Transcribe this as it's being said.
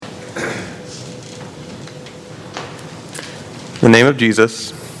In the name of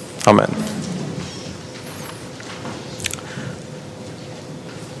Jesus, amen.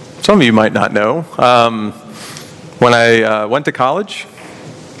 Some of you might not know. When I went to college,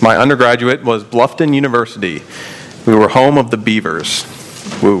 my undergraduate was Bluffton University. We were home of the Beavers.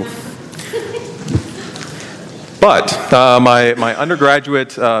 Woo. But my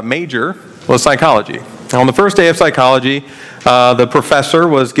undergraduate major was psychology. On the first day of psychology, the professor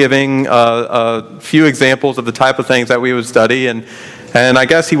was giving a few examples of the type of things that we would study, and I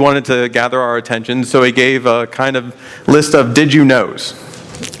guess he wanted to gather our attention, so he gave a kind of list of did you knows.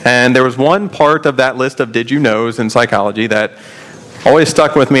 And there was one part of that list of did you knows in psychology that always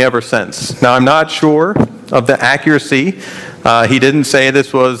stuck with me ever since. Now, I'm not sure of the accuracy. He didn't say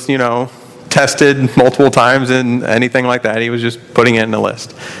this was, tested multiple times and anything like that. He was just putting it in a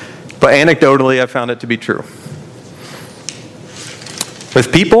list. But anecdotally, I found it to be true.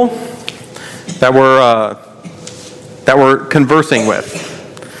 With people that we're conversing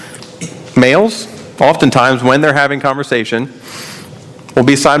with, males, oftentimes when they're having conversation, will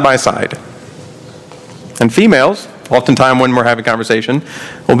be side by side. And females, oftentimes when we're having conversation,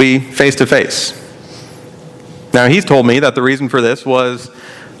 will be face to face. Now, he's told me that the reason for this was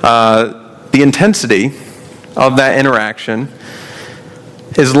the intensity of that interaction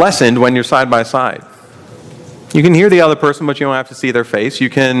is lessened when you're side by side. You can hear the other person, but you don't have to see their face. You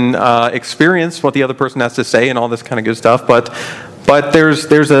can experience what the other person has to say and all this kind of good stuff, but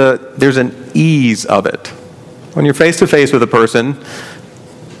there's an ease of it. When you're face to face with a person,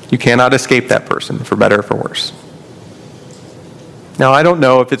 you cannot escape that person, for better or for worse. Now, I don't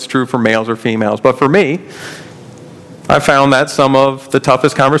know if it's true for males or females, but for me, I found that some of the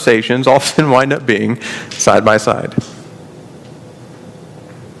toughest conversations often wind up being side by side.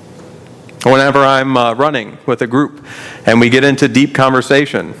 Whenever I'm running with a group and we get into deep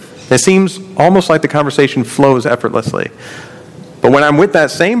conversation, it seems almost like the conversation flows effortlessly. But when I'm with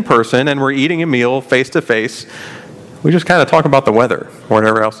that same person and we're eating a meal face to face, we just kind of talk about the weather or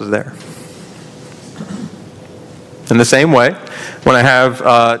whatever else is there. In the same way, when I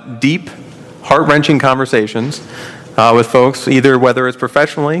have deep, heart-wrenching conversations with folks, either whether it's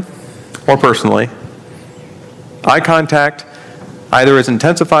professionally or personally, eye contact either is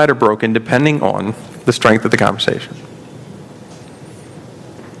intensified or broken depending on the strength of the conversation.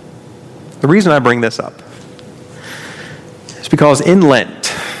 The reason I bring this up is because in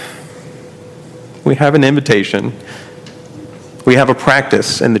Lent, we have an invitation, we have a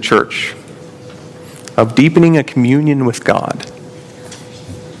practice in the church of deepening a communion with God.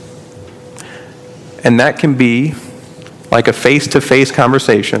 And that can be like a face-to-face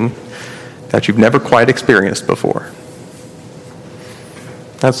conversation that you've never quite experienced before.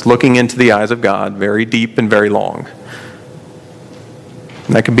 That's looking into the eyes of God, very deep and very long.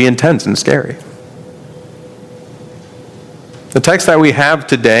 And that can be intense and scary. The text that we have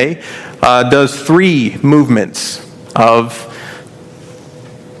today does three movements of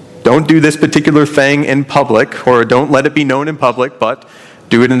don't do this particular thing in public, or don't let it be known in public, but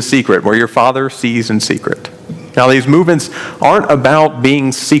do it in secret, where your Father sees in secret. Now, these movements aren't about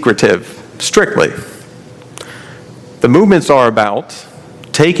being secretive, strictly. The movements are about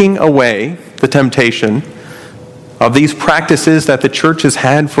taking away the temptation of these practices that the church has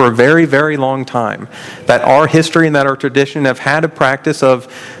had for a very, very long time, that our history and that our tradition have had a practice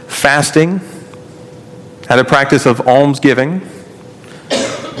of fasting, had a practice of almsgiving,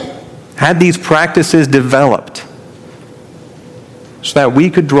 had these practices developed so that we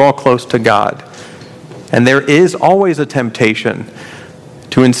could draw close to God. And there is always a temptation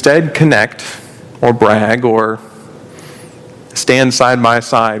to instead connect or brag or stand side by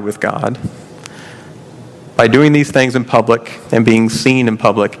side with God by doing these things in public and being seen in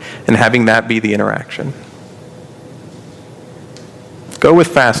public and having that be the interaction. Go with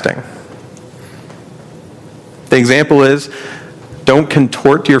fasting. The example is, don't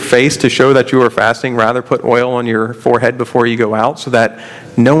contort your face to show that you are fasting. Rather, put oil on your forehead before you go out so that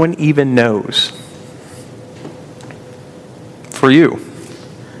no one even knows. For you,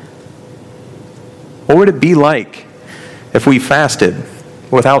 what would it be like if we fasted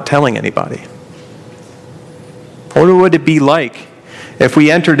without telling anybody? What would it be like if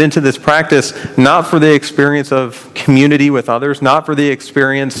we entered into this practice not for the experience of community with others, not for the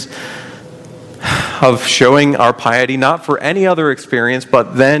experience of showing our piety, not for any other experience,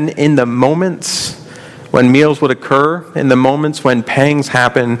 but then in the moments when meals would occur, in the moments when pangs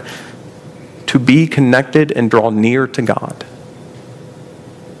happen, to be connected and draw near to God?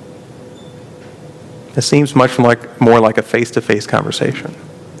 It seems much more like a face-to-face conversation.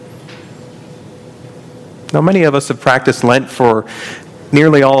 Now, many of us have practiced Lent for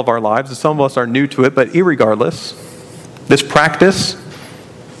nearly all of our lives, and some of us are new to it, but irregardless, This practice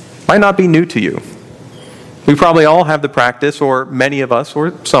might not be new to you. We probably all have the practice, or many of us,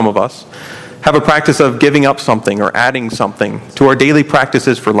 or some of us, have a practice of giving up something or adding something to our daily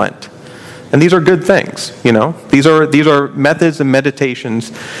practices for Lent. And these are good things, you know. These are methods and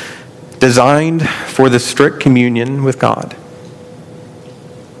meditations designed for the strict communion with God.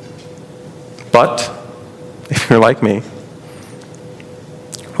 But if you're like me,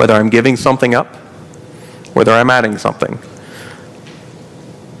 whether I'm giving something up, whether I'm adding something,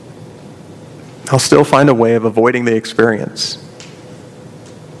 I'll still find a way of avoiding the experience.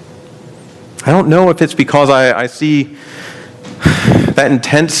 I don't know if it's because I see that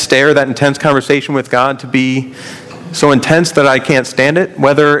intense stare, that intense conversation with God to be so intense that I can't stand it,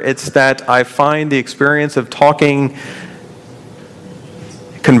 whether it's that I find the experience of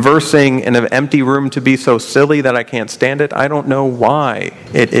conversing in an empty room to be so silly that I can't stand it. I don't know why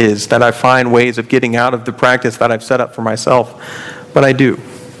it is that I find ways of getting out of the practice that I've set up for myself, but I do.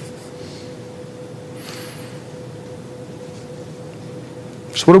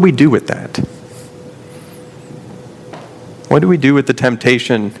 So what do we do with that? What do we do with the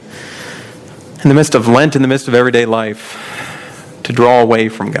temptation in the midst of Lent, in the midst of everyday life, to draw away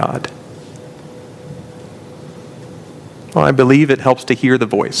from God? Well, I believe it helps to hear the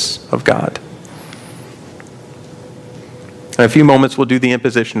voice of God. In a few moments, we'll do the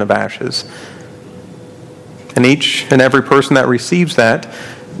imposition of ashes. And each and every person that receives that,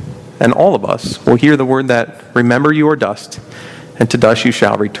 and all of us, will hear the word that, remember you are dust, and to dust you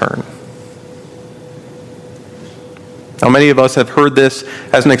shall return. Now, many of us have heard this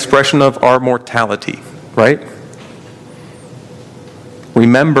as an expression of our mortality, right?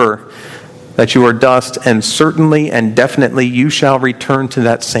 Remember that you are dust, and certainly and definitely you shall return to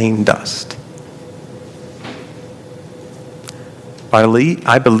that same dust.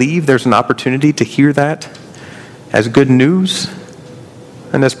 I believe there's an opportunity to hear that as good news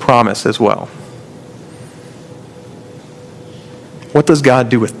and as promise as well. What does God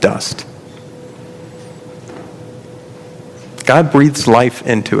do with dust? God breathes life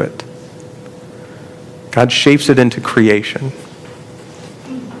into it. God shapes it into creation.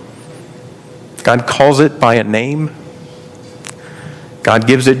 God calls it by a name. God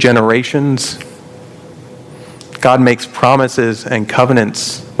gives it generations. God makes promises and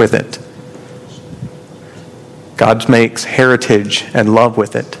covenants with it. God makes heritage and love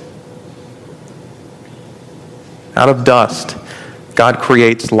with it. Out of dust, God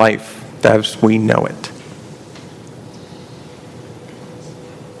creates life as we know it.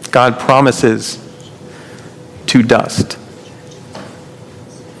 God promises to dust.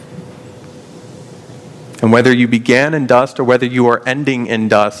 And whether you began in dust or whether you are ending in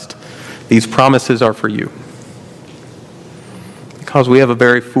dust, these promises are for you. Because we have a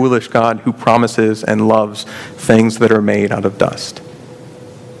very foolish God who promises and loves things that are made out of dust.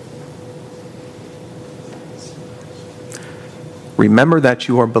 Remember that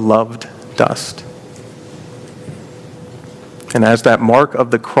you are beloved dust. And as that mark of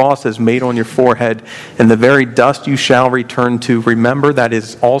the cross is made on your forehead, in the very dust you shall return to, remember that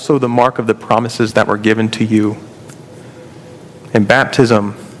is also the mark of the promises that were given to you in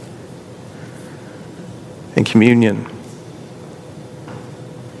baptism, in communion,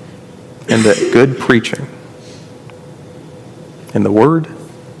 in the good preaching, in the word,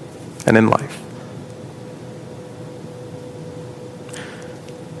 and in life.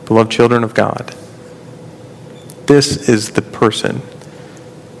 Beloved children of God, this is the person.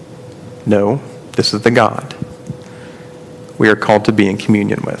 No, this is the God we are called to be in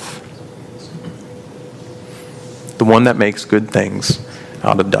communion with. The one that makes good things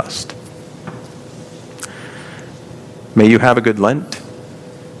out of dust. May you have a good Lent.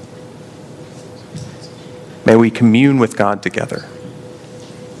 May we commune with God together.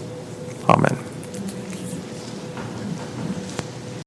 Amen.